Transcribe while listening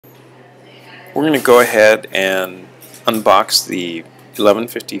we're going to go ahead and unbox the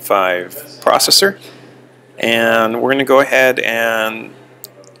 1155 processor, and we're going to go ahead and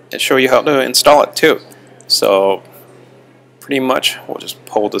show you how to install it too. So pretty much we'll just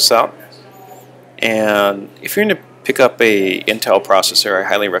pull this out, and if you're going to pick up a Intel processor, I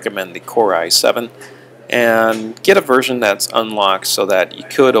highly recommend the Core i7, and get a version that's unlocked so that you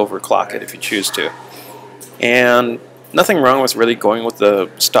could overclock it if you choose to. And nothing wrong with really going with the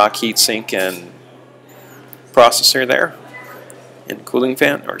stock heatsink and processor there, and cooling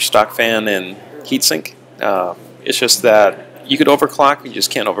fan, or stock fan and heatsink. It's just that you could overclock, you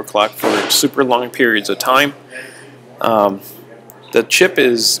just can't overclock for super long periods of time. The chip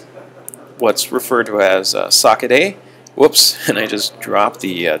is what's referred to as socket A. Whoops, and I just dropped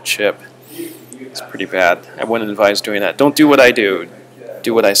the chip. It's pretty bad. I wouldn't advise doing that. Don't do what I do.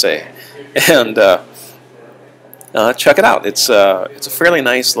 Do what I say. And check it out. It's a fairly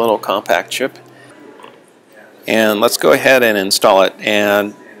nice little compact chip. And let's go ahead and install it.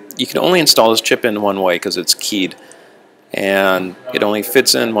 And you can only install this chip in one way because it's keyed. And it only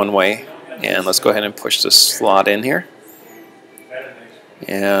fits in one way. And let's go ahead and push this slot in here.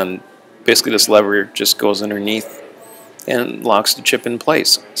 And basically this lever just goes underneath and locks the chip in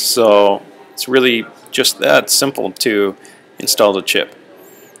place. So it's really just that simple to install the chip.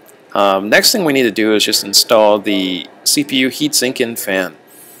 Next thing we need to do is just install the CPU heatsink and fan.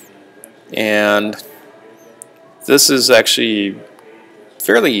 And this is actually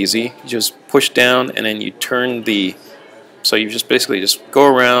fairly easy. You just push down and then you turn the, so you just basically just go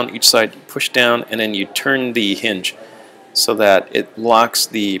around each side, push down, and then you turn the hinge so that it locks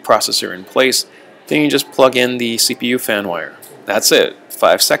the processor in place. Then you just plug in the CPU fan wire. That's it.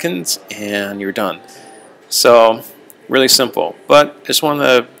 5 seconds and you're done. So really simple. But I just want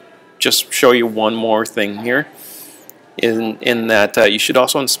to just show you one more thing here, in that you should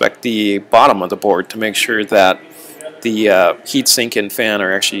also inspect the bottom of the board to make sure that the heatsink and fan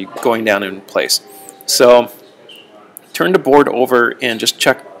are actually going down in place. So turn the board over and just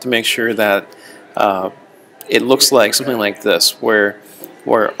check to make sure that it looks like something like this, where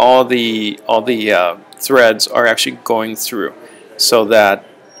all the threads are actually going through, so that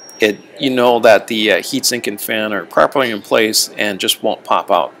you know that the heatsink and fan are properly in place and just won't pop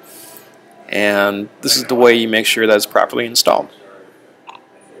out. And this is the way you make sure that it's properly installed.